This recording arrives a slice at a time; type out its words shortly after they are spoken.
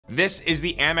This is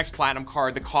the Amex Platinum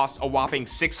Card that costs a whopping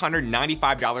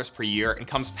 $695 per year and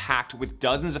comes packed with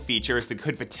dozens of features that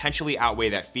could potentially outweigh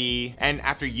that fee. And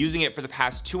after using it for the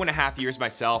past 2.5 years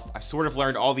myself, I've sort of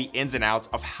learned all the ins and outs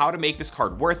of how to make this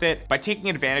card worth it by taking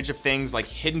advantage of things like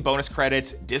hidden bonus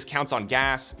credits, discounts on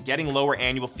gas, getting lower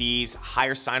annual fees,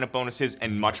 higher sign-up bonuses,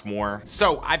 and much more.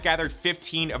 So I've gathered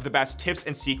 15 of the best tips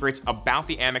and secrets about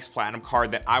the Amex Platinum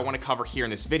Card that I want to cover here in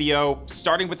this video,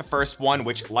 starting with the first one,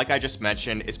 which, like I just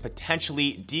mentioned, is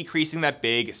potentially decreasing that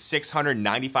big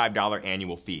 $695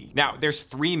 annual fee. Now, there's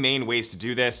 3 main ways to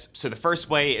do this. So the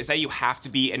first way is that you have to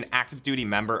be an active duty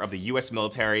member of the US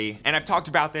military. And I've talked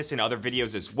about this in other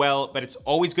videos as well, but it's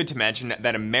always good to mention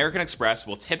that American Express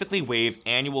will typically waive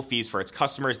annual fees for its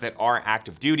customers that are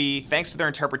active duty, thanks to their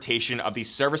interpretation of the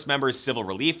Service Members Civil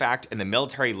Relief Act and the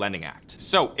Military Lending Act.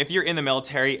 So if you're in the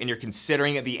military and you're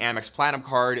considering the Amex Platinum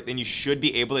Card, then you should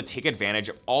be able to take advantage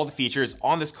of all the features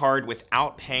on this card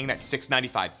without paying that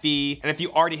 $695 fee. And if you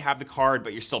already have the card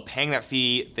but you're still paying that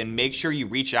fee, then make sure you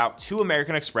reach out to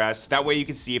American Express. That way you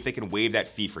can see if they can waive that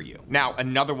fee for you. Now,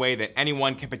 another way that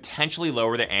anyone can potentially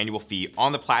lower their annual fee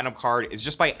on the Platinum Card is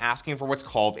just by asking for what's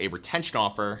called a retention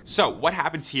offer. So what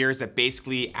happens here is that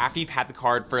basically after you've had the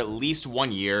card for at least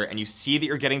 1 year and you see that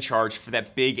you're getting charged for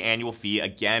that big annual fee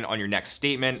again on your next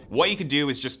statement, what you can do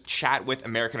is just chat with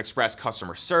American Express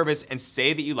customer service and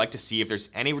say that you'd like to see if there's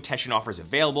any retention offers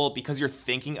available because you're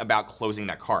thinking about closing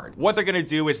that card. What they're gonna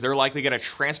do is they're likely gonna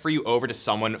transfer you over to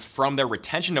someone from their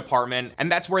retention department,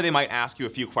 and that's where they might ask you a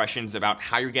few questions about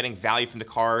how you're getting value from the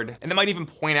card, and they might even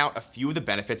point out a few of the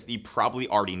benefits that you probably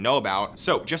already know about.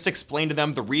 So just explain to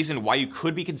them the reason why you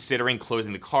could be considering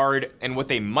closing the card, and what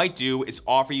they might do is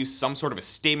offer you some sort of a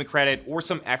statement credit or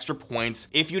some extra points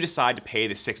if you decide to pay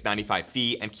the $695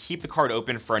 fee and keep the card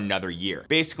open for another year.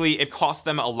 Basically, it costs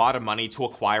them a lot of money to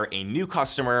acquire a new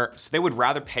customer, so they would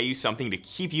rather pay you something to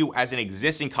keep you as an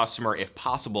existing customer if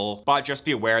possible, but just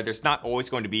be aware there's not always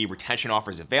going to be retention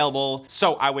offers available,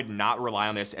 so I would not rely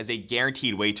on this as a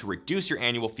guaranteed way to reduce your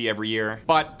annual fee every year,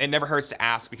 but it never hurts to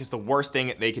ask because the worst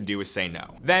thing they can do is say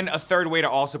no. Then a third way to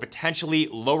also potentially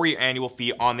lower your annual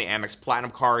fee on the Amex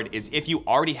Platinum Card is if you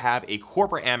already have a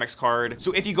corporate Amex card.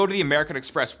 So if you go to the American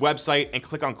Express website and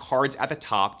click on cards at the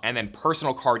top and then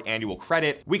personal card annual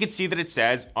credit, we can see that it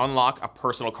says unlock a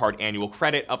personal card annual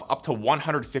credit of up to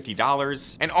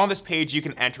 $150. And on this page, you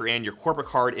can enter in your corporate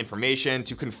card information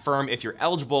to confirm if you're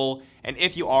eligible. And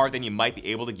if you are, then you might be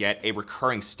able to get a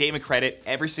recurring statement credit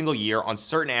every single year on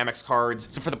certain Amex cards.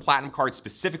 So for the Platinum Card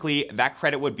specifically, that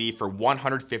credit would be for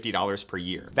 $150 per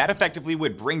year. That effectively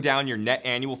would bring down your net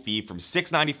annual fee from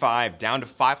 $695 down to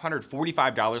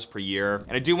 $545 per year.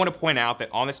 And I do want to point out that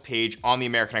on this page on the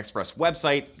American Express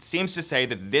website, it seems to say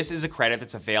that this is a credit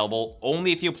that's available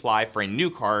only if you apply for a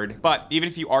new card. But even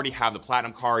if you already have the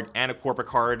Platinum Card and a corporate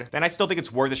card, then I still think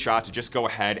it's worth a shot to just go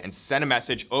ahead and send a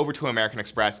message over to American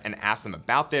Express and ask them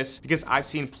about this, because I've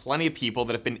seen plenty of people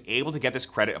that have been able to get this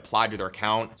credit applied to their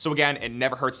account. So again, it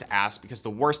never hurts to ask because the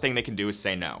worst thing they can do is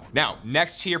say no. Now,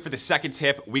 next here for the second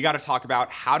tip, we got to talk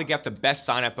about how to get the best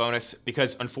sign-up bonus,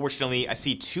 because unfortunately, I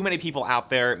see too many people out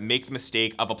there make the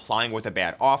mistake of applying with a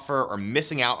bad offer or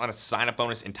missing out on a sign-up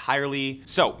bonus entirely.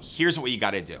 So here's what you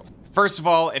got to do. First of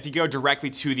all, if you go directly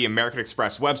to the American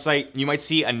Express website, you might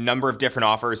see a number of different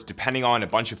offers depending on a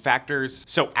bunch of factors.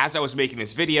 So as I was making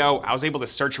this video, I was able to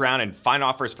search around and find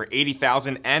offers for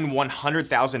 80,000 and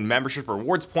 100,000 membership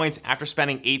rewards points after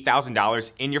spending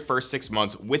 $8,000 in your first 6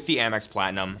 months with the Amex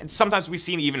Platinum. And sometimes we've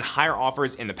seen even higher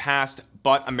offers in the past,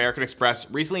 but American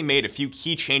Express recently made a few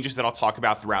key changes that I'll talk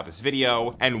about throughout this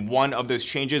video. And one of those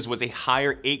changes was a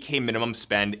higher 8K minimum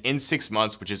spend in 6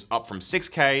 months, which is up from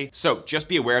 6K. So just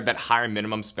be aware of that higher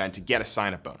minimum spend to get a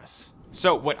sign-up bonus.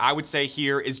 So what I would say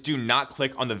here is do not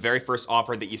click on the very first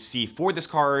offer that you see for this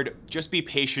card. Just be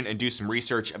patient and do some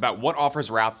research about what offers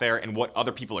are out there and what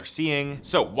other people are seeing.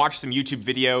 So watch some YouTube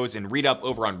videos and read up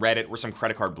over on Reddit or some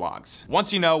credit card blogs.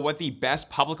 Once you know what the best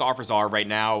public offers are right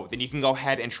now, then you can go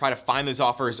ahead and try to find those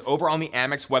offers over on the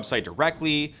Amex website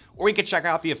directly, or you can check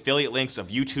out the affiliate links of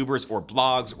YouTubers or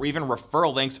blogs, or even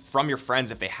referral links from your friends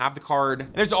if they have the card.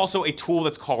 And there's also a tool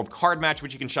that's called Card Match,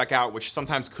 which you can check out, which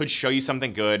sometimes could show you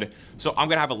something good. So I'm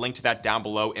gonna have a link to that down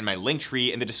below in my link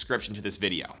tree in the description to this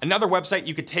video. Another website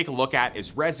you could take a look at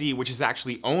is Resy, which is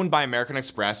actually owned by American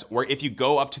Express, where if you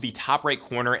go up to the top right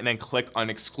corner and then click on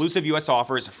exclusive US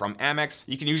offers from Amex,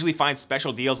 you can usually find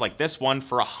special deals like this one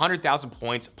for 100,000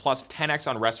 points plus 10x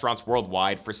on restaurants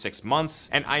worldwide for 6 months.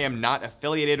 And I am not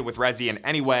affiliated with Resy in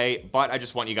any way, but I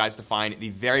just want you guys to find the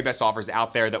very best offers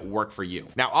out there that work for you.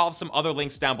 Now, I'll have some other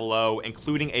links down below,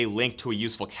 including a link to a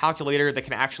useful calculator that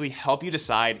can actually help you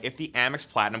decide if the the Amex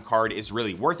Platinum Card is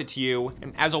really worth it to you.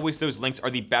 And as always, those links are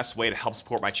the best way to help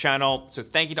support my channel, so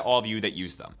thank you to all of you that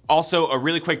use them. Also, a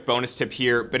really quick bonus tip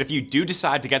here, but if you do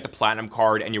decide to get the Platinum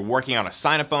Card and you're working on a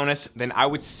sign-up bonus, then I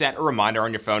would set a reminder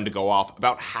on your phone to go off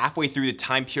about halfway through the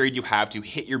time period you have to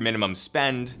hit your minimum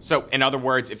spend. So in other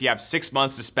words, if you have 6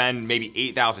 months to spend maybe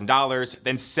 $8,000,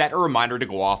 then set a reminder to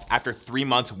go off after 3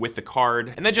 months with the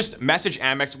card, and then just message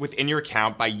Amex within your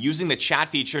account by using the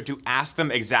chat feature to ask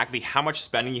them exactly how much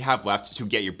spending you have left to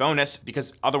get your bonus,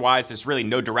 because otherwise there's really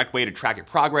no direct way to track your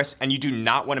progress and you do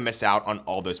not want to miss out on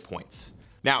all those points.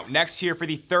 Now, next here for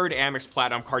the third Amex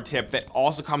Platinum Card tip that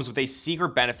also comes with a secret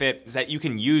benefit is that you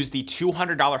can use the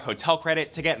 $200 hotel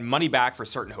credit to get money back for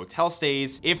certain hotel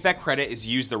stays if that credit is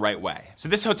used the right way. So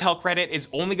this hotel credit is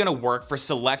only going to work for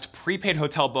select prepaid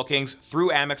hotel bookings through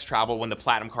Amex Travel when the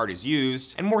Platinum Card is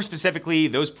used, and more specifically,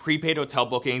 those prepaid hotel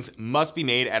bookings must be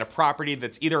made at a property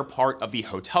that's either a part of the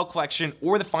Hotel Collection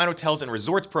or the Fine Hotels and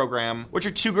Resorts program, which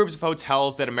are two groups of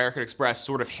hotels that American Express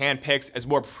sort of handpicks as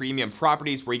more premium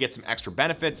properties where you get some extra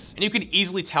benefits. And you can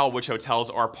easily tell which hotels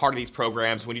are part of these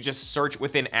programs when you just search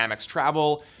within Amex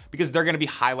Travel, because they're going to be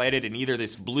highlighted in either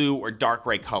this blue or dark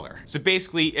gray color. So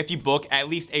basically, if you book at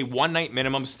least a 1-night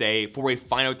minimum stay for a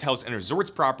Fine Hotels and Resorts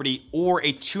property or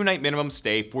a 2-night minimum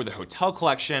stay for the Hotel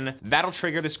Collection, that'll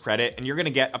trigger this credit and you're going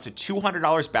to get up to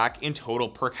 $200 back in total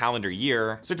per calendar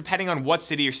year. So depending on what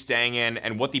city you're staying in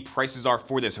and what the prices are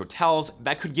for those hotels,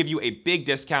 that could give you a big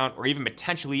discount or even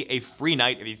potentially a free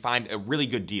night if you find a really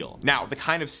good deal. Now, the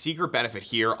kind of secret benefit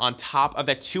here on top of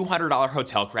that $200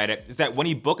 hotel credit is that when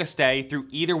you book a stay through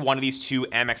either one of these two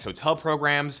Amex hotel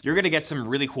programs, you're gonna get some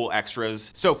really cool extras.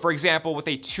 So for example, with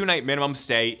a 2-night minimum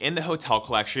stay in the Hotel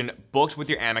Collection booked with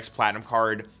your Amex Platinum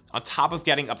Card, on top of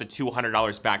getting up to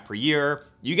 $200 back per year,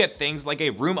 you get things like a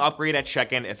room upgrade at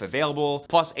check-in if available,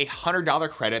 plus a $100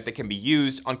 credit that can be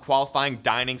used on qualifying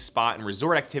dining, spa, and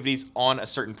resort activities on a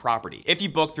certain property. If you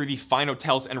book through the Fine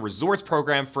Hotels and Resorts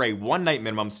program for a 1-night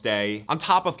minimum stay, on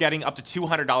top of getting up to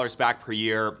 $200 back per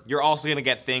year, you're also gonna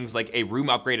get things like a room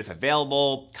upgrade if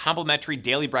available, complimentary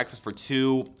daily breakfast for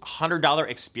 2, $100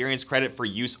 experience credit for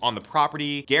use on the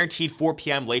property, guaranteed 4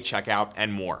 p.m. late checkout,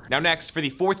 and more. Now next, for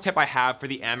the fourth tip I have for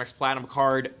the Amex Platinum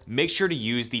Card, make sure to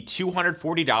use the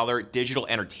 $240 digital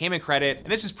entertainment credit.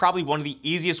 And this is probably one of the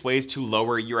easiest ways to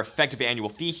lower your effective annual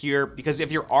fee here, because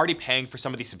if you're already paying for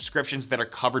some of the subscriptions that are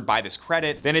covered by this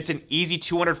credit, then it's an easy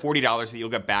 $240 that you'll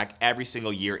get back every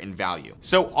single year in value.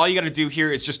 So all you got to do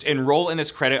here is just enroll in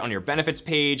this credit on your benefits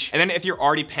page. And then if you're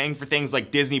already paying for things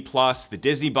like Disney Plus, the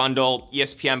Disney Bundle,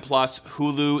 ESPN Plus,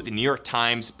 Hulu, the New York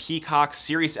Times, Peacock,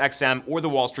 Sirius XM, or the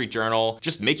Wall Street Journal,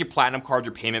 just make your Platinum Card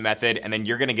your payment method, and then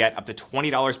you're going to get up to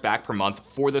 $20 back per month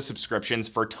for those subscriptions,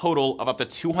 for a total of up to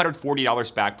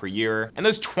 $240 back per year. And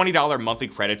those $20 monthly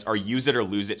credits are use it or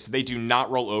lose it, so they do not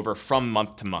roll over from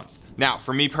month to month. Now,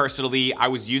 for me personally, I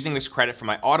was using this credit for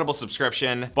my Audible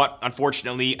subscription, but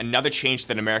unfortunately, another change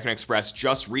that American Express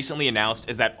just recently announced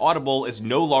is that Audible is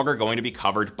no longer going to be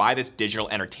covered by this digital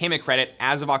entertainment credit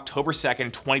as of October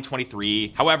 2nd,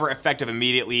 2023. However, effective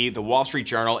immediately, the Wall Street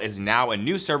Journal is now a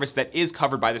new service that is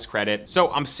covered by this credit.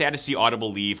 So I'm sad to see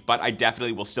Audible leave, but I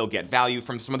definitely will still get value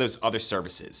from some of those other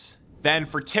services. Then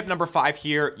for tip number 5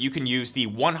 here, you can use the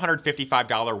 $155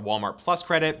 Walmart Plus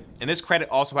credit. And this credit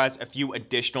also has a few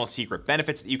additional secret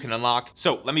benefits that you can unlock.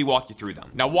 So let me walk you through them.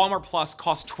 Now, Walmart Plus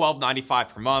costs $12.95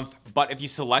 per month, but if you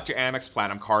select your Amex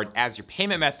Platinum Card as your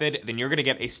payment method, then you're gonna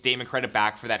get a statement credit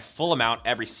back for that full amount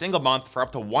every single month for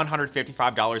up to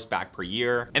 $155 back per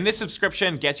year. And this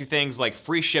subscription gets you things like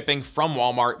free shipping from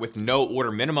Walmart with no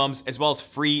order minimums, as well as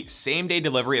free same-day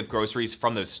delivery of groceries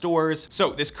from those stores.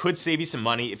 So this could save you some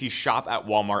money if you shop at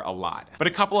Walmart a lot. But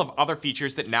a couple of other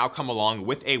features that now come along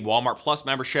with a Walmart Plus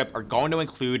membership are going to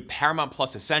include Paramount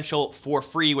Plus Essential for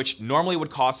free, which normally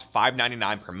would cost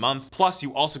 $5.99 per month. Plus,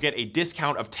 you also get a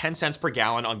discount of 10 cents per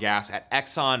gallon on gas at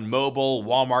Exxon, Mobil,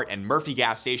 Walmart, and Murphy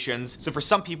gas stations. So for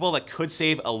some people, that could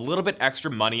save a little bit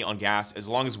extra money on gas as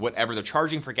long as whatever they're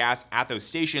charging for gas at those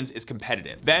stations is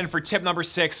competitive. Then for tip number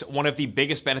 6, one of the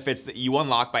biggest benefits that you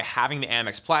unlock by having the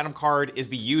Amex Platinum Card is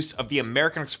the use of the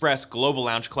American Express Global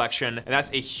Lounge Collection. And that's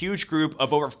a huge group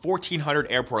of over 1,400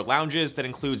 airport lounges that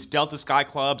includes Delta Sky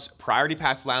Clubs, Priority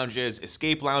Pass lounges,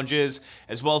 Escape lounges,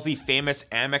 as well as the famous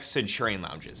Amex Centurion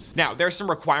lounges. Now, there are some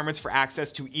requirements for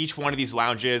access to each one of these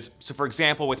lounges. So for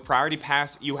example, with Priority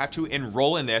Pass, you have to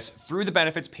enroll in this through the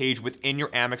benefits page within your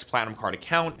Amex Platinum Card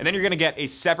account, and then you're gonna get a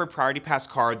separate Priority Pass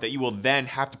card that you will then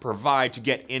have to provide to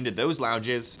get into those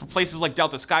lounges. For places like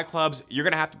Delta Sky Clubs, you're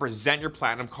gonna have to present your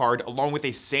Platinum Card along with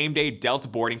a same-day Delta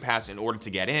boarding pass in order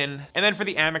to get in. in. And then for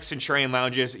the Amex Centurion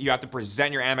lounges, you have to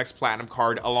present your Amex Platinum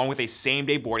Card along with a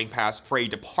same-day boarding pass for a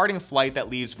departing flight that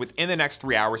leaves within the next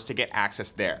 3 hours to get access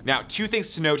there. Now, two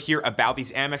things to note here about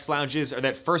these Amex lounges are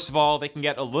that, first of all, they can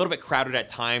get a little bit crowded at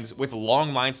times with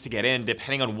long lines to get in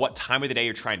depending on what time of the day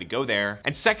you're trying to go there.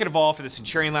 And second of all, for the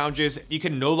Centurion lounges, you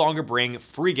can no longer bring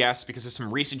free guests because of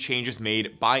some recent changes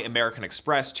made by American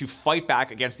Express to fight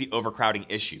back against the overcrowding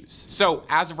issues. So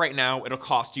as of right now, it'll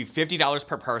cost you $50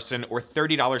 per person or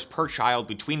 $30 per child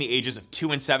between the ages of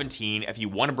 2 and 17 if you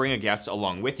want to bring a guest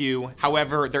along with you.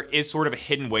 However, there is sort of a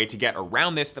hidden way to get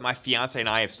around this that my fiance and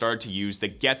I have started to use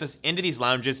that gets us into these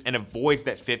lounges and avoids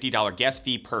that $50 guest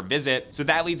fee per visit. So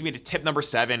that leads me to tip number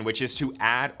 7, which is to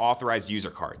add authorized user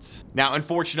cards. Now,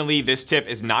 unfortunately, this tip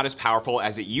is not as powerful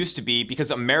as it used to be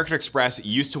because American Express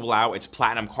used to allow its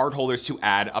Platinum card holders to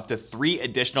add up to 3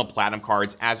 additional Platinum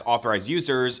cards as authorized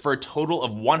users for a total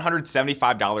of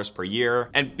 $175 per year.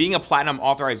 And being a Platinum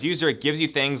authorized user gives you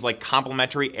things like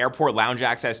complimentary airport lounge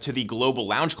access to the Global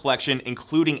Lounge Collection,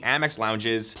 including Amex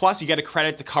lounges. Plus, you get a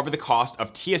credit to cover the cost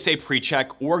of TSA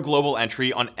PreCheck or Global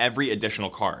Entry on every additional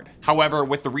card. However,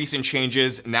 with the recent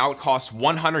changes, now it costs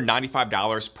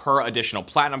 $195 per additional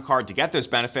Platinum card to get those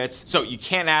benefits. So you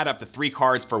can't add up to 3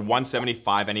 cards for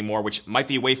 $175 anymore, which might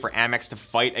be a way for Amex to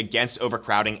fight against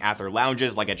overcrowding at their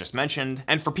lounges, like I just mentioned.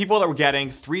 And for people that were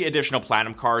getting 3 additional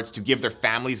Platinum cards to give their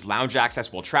families lounge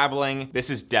access while traveling, this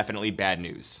is definitely bad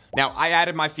news. Now, I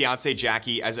added my fiance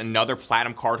Jackie as another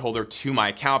Platinum card holder to my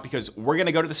account because we're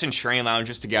gonna go to the Centurion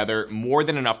lounges together more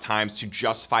than enough times to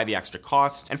justify the extra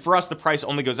cost. And for us, the price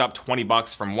only goes up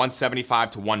 $20 from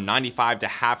 $175 to $195 to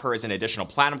have her as an additional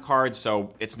Platinum card,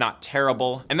 so it's not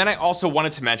terrible. And then I also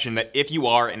wanted to mention that if you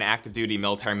are an active duty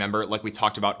military member, like we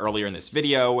talked about earlier in this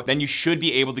video, then you should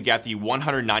be able to get the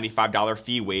 $195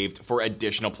 fee waived for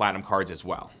additional Platinum cards as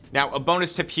well. Now, a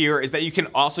bonus tip here is that you can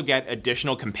also get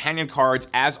additional companion cards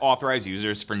as authorized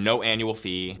users for no annual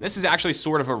fee. This is actually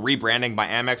sort of a rebranding by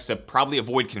Amex to probably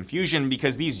avoid confusion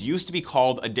because these used to be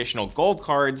called additional gold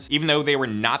cards, even though they were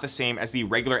not the same as the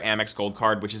regular Amex Gold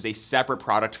Card, which is a separate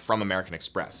product from American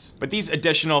Express. But these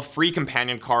additional free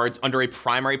companion cards under a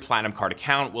primary Platinum card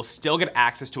account will still get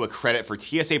access to a credit for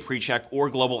TSA PreCheck or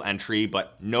Global Entry,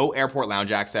 but no airport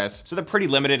lounge access. So they're pretty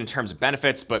limited in terms of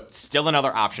benefits, but still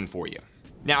another option for you.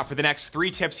 Now, for the next 3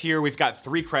 tips here, we've got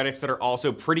 3 credits that are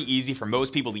also pretty easy for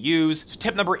most people to use. So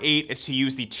tip number 8 is to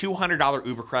use the $200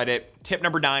 Uber credit. Tip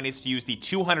number 9 is to use the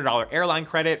 $200 airline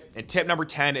credit. And tip number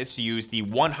 10 is to use the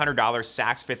 $100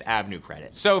 Saks Fifth Avenue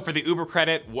credit. So for the Uber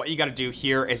credit, what you gotta do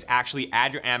here is actually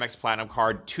add your Amex Platinum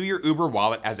card to your Uber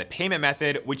wallet as a payment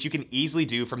method, which you can easily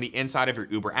do from the inside of your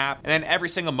Uber app. And then every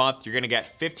single month, you're gonna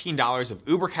get $15 of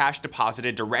Uber cash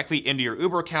deposited directly into your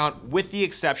Uber account, with the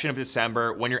exception of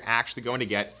December, when you're actually going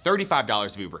to get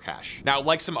 $35 of Uber cash. Now,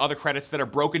 like some other credits that are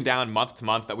broken down month to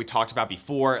month that we talked about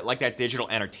before, like that digital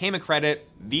entertainment credit,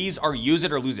 these are use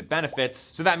it or lose it benefits.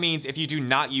 So that means if you do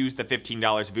not use the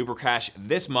 $15 of Uber cash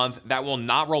this month, that will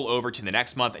not roll over to the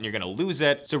next month and you're gonna lose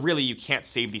it. So really, you can't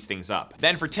save these things up.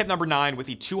 Then for tip number 9, with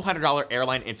the $200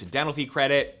 airline incidental fee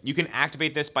credit, you can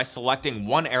activate this by selecting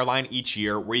one airline each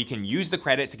year where you can use the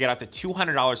credit to get up to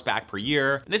 $200 back per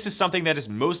year. And this is something that is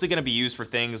mostly gonna be used for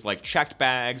things like checked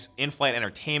bags, in-flight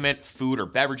entertainment, food or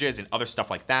beverages, and other stuff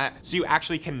like that. So you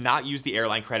actually cannot use the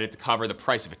airline credit to cover the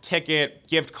price of a ticket,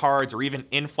 gift cards, or even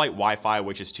in-flight Wi-Fi,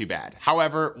 which is too bad.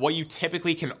 However, what you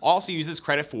typically can also use this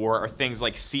credit for are things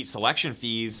like seat selection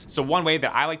fees. So one way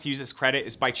that I like to use this credit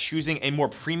is by choosing a more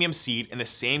premium seat in the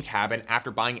same cabin after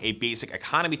buying a basic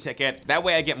economy ticket. That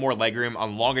way I get more legroom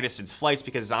on longer distance flights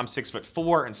because I'm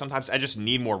 6'4" and sometimes I just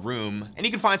need more room. And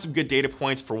you can find some good data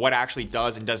points for what actually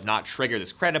does and does not trigger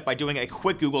this credit by doing a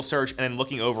quick Google search and then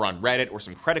looking over on Reddit or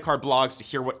some credit card blogs to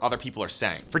hear what other people are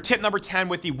saying. For tip number 10,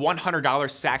 with the $100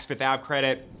 Saks Fifth Ave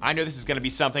credit, I know this is gonna be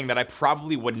something that I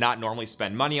probably would not normally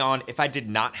spend money on if I did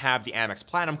not have the Amex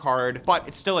Platinum card, but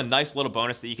it's still a nice little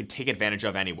bonus that you can take advantage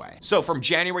of anyway. So from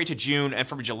January to June and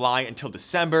from July until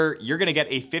December, you're gonna get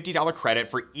a $50 credit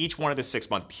for each one of the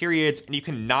 6-month periods, and you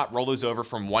cannot roll those over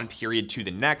from one period to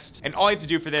the next. And all you have to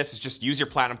do for this is just use your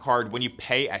Platinum card when you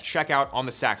pay at checkout on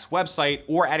the Saks website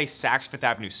or at a Saks Fifth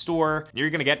Avenue store, and you're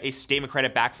gonna get a statement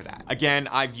credit back for that. Again,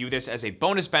 I view this as a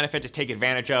bonus benefit to take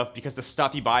advantage of because the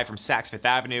stuff you buy from Saks Fifth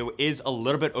Avenue is a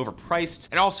little bit overpriced.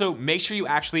 And also, make sure you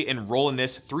actually enroll in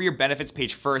this through your benefits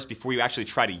page first before you actually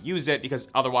try to use it, because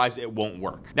otherwise it won't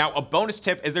work. Now, a bonus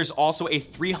tip is there's also a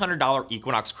 $300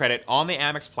 Equinox credit on the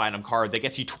Amex Platinum card that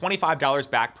gets you $25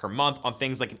 back per month on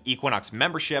things like an Equinox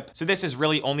membership. So this is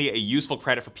really only a useful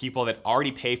credit for people that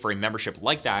already pay for a membership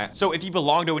like that. So if you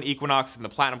belong to an Equinox, then the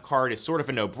Platinum card is sort of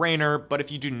a no-brainer. owner, but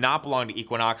if you do not belong to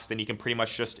Equinox, then you can pretty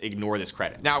much just ignore this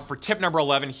credit. Now, for tip number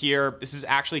 11 here, this is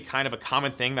actually kind of a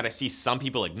common thing that I see some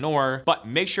people ignore, but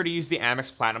make sure to use the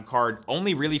Amex Platinum Card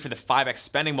only really for the 5x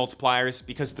spending multipliers,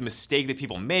 because the mistake that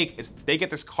people make is they get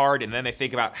this card and then they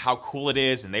think about how cool it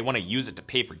is and they want to use it to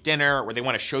pay for dinner, or they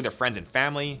want to show their friends and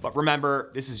family. But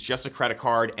remember, this is just a credit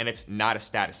card and it's not a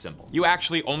status symbol. You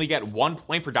actually only get 1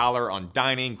 point per dollar on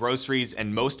dining, groceries,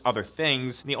 and most other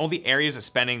things. And the only areas of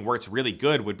spending where it's really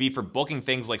good would be for booking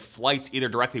things like flights either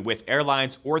directly with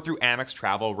airlines or through Amex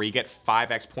Travel, where you get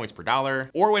 5x points per dollar,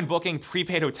 or when booking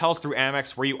prepaid hotels through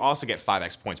Amex, where you also get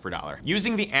 5x points per dollar.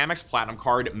 Using the Amex Platinum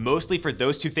Card mostly for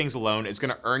those two things alone is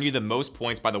going to earn you the most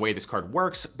points by the way this card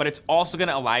works, but it's also going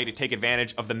to allow you to take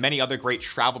advantage of the many other great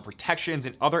travel protections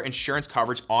and other insurance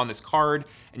coverage on this card,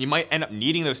 and you might end up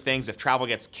needing those things if travel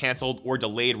gets canceled or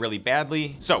delayed really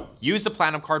badly. So use the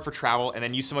Platinum Card for travel and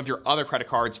then use some of your other credit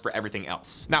cards for everything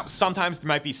else. Now, sometimes there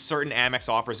might be certain Amex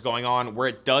offers going on where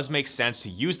it does make sense to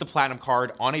use the Platinum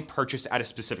Card on a purchase at a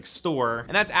specific store,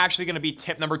 and that's actually going to be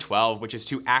tip number 12, which is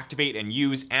to activate and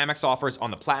use Amex offers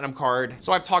on the Platinum Card.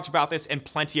 So I've talked about this in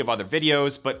plenty of other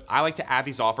videos, but I like to add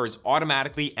these offers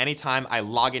automatically anytime I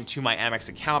log into my Amex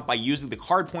account by using the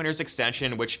card pointers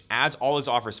extension, which adds all those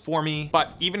offers for me.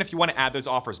 But even if you want to add those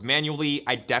offers manually,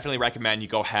 I definitely recommend you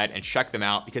go ahead and check them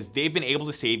out, because they've been able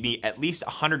to save me at least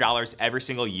 $100 every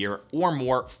single year or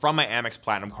more from my Amex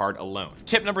Platinum Card alone.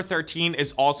 Tip number 13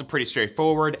 is also pretty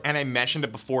straightforward, and I mentioned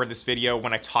it before this video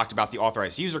when I talked about the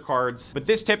authorized user cards, but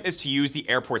this tip is to use the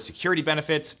airport security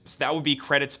benefits. So that would be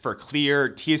credits for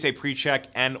Clear, TSA PreCheck,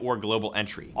 and or Global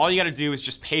Entry. All you got to do is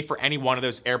just pay for any one of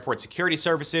those airport security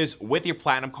services with your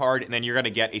Platinum Card, and then you're going to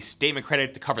get a statement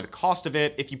credit to cover the cost of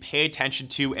it if you pay attention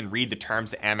to and read the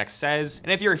terms that Amex says.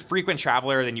 And if you're a frequent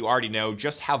traveler, then you already know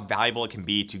just how valuable it can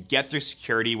be to get through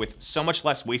security with so much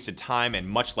less wasted time and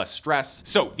much less stress.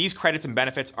 So these credits and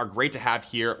benefits are great to have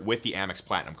here with the Amex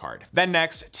Platinum Card. Then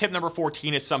next, tip number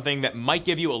 14 is something that might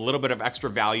give you a little bit of extra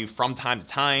value from time to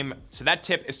time. So that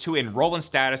tip is to enroll in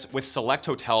status with select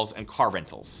hotels and car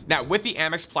rentals. Now, with the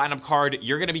Amex Platinum Card,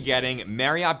 you're going to be getting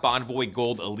Marriott Bonvoy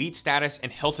Gold Elite status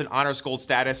and Hilton Honors Gold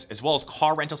status, as well as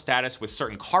car rental status with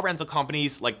certain car rental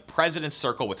companies like President's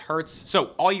Circle with Hertz. So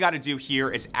all you got to do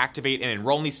here is activate and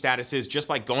enroll in these statuses just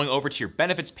by going over to your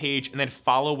benefits page and then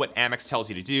follow what Amex tells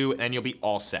you to do, and then you'll be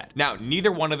all set. Now,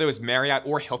 neither one of those Marriott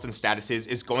or Hilton statuses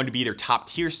is going to be their top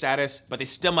tier status, but they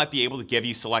still might be able to give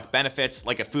you select benefits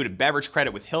like a food and beverage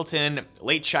credit with Hilton,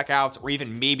 late checkouts, or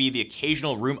even maybe the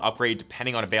occasional room upgrade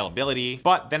depending on availability.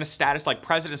 But then a status like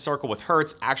President's Circle with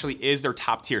Hertz actually is their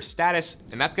top tier status,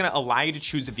 and that's going to allow you to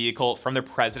choose a vehicle from their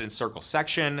President's Circle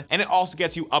section, and it also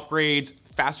gets you upgrades,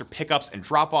 faster pickups and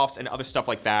drop-offs, and other stuff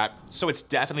like that. So it's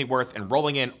definitely worth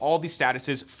enrolling in all these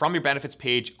statuses from your benefits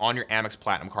page on your Amex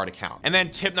Platinum Card account. And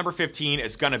then tip number 15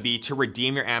 is gonna be to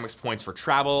redeem your Amex points for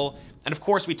travel. And of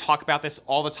course, we talk about this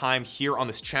all the time here on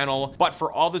this channel, but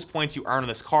for all those points you earn on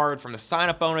this card from the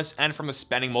sign-up bonus and from the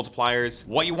spending multipliers,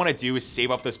 what you want to do is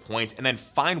save up those points and then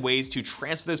find ways to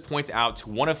transfer those points out to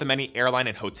one of the many airline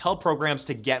and hotel programs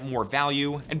to get more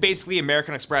value. And basically,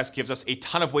 American Express gives us a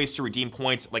ton of ways to redeem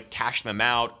points, like cashing them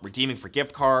out, redeeming for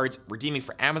gift cards, redeeming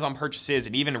for Amazon purchases,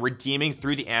 and even redeeming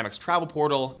through the Amex travel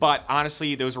portal. But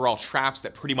honestly, those are all traps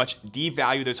that pretty much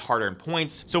devalue those hard-earned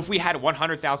points. So if we had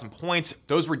 100,000 points,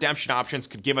 those redemption options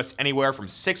could give us anywhere from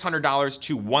 $600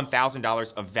 to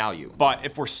 $1,000 of value. But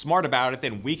if we're smart about it,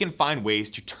 then we can find ways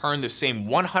to turn the same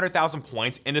 100,000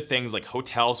 points into things like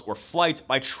hotels or flights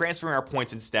by transferring our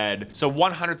points instead. So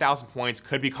 100,000 points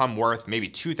could become worth maybe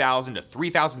 $2,000 to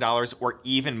 $3,000 or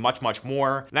even much, much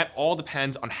more. And that all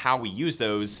depends on how we use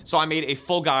those. So I made a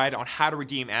full guide on how to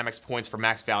redeem Amex points for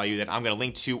max value that I'm going to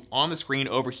link to on the screen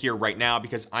over here right now,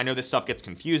 because I know this stuff gets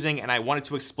confusing and I wanted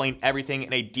to explain everything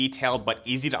in a detailed but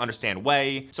easy to understand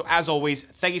way. So as always,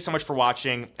 thank you so much for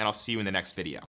watching, and I'll see you in the next video.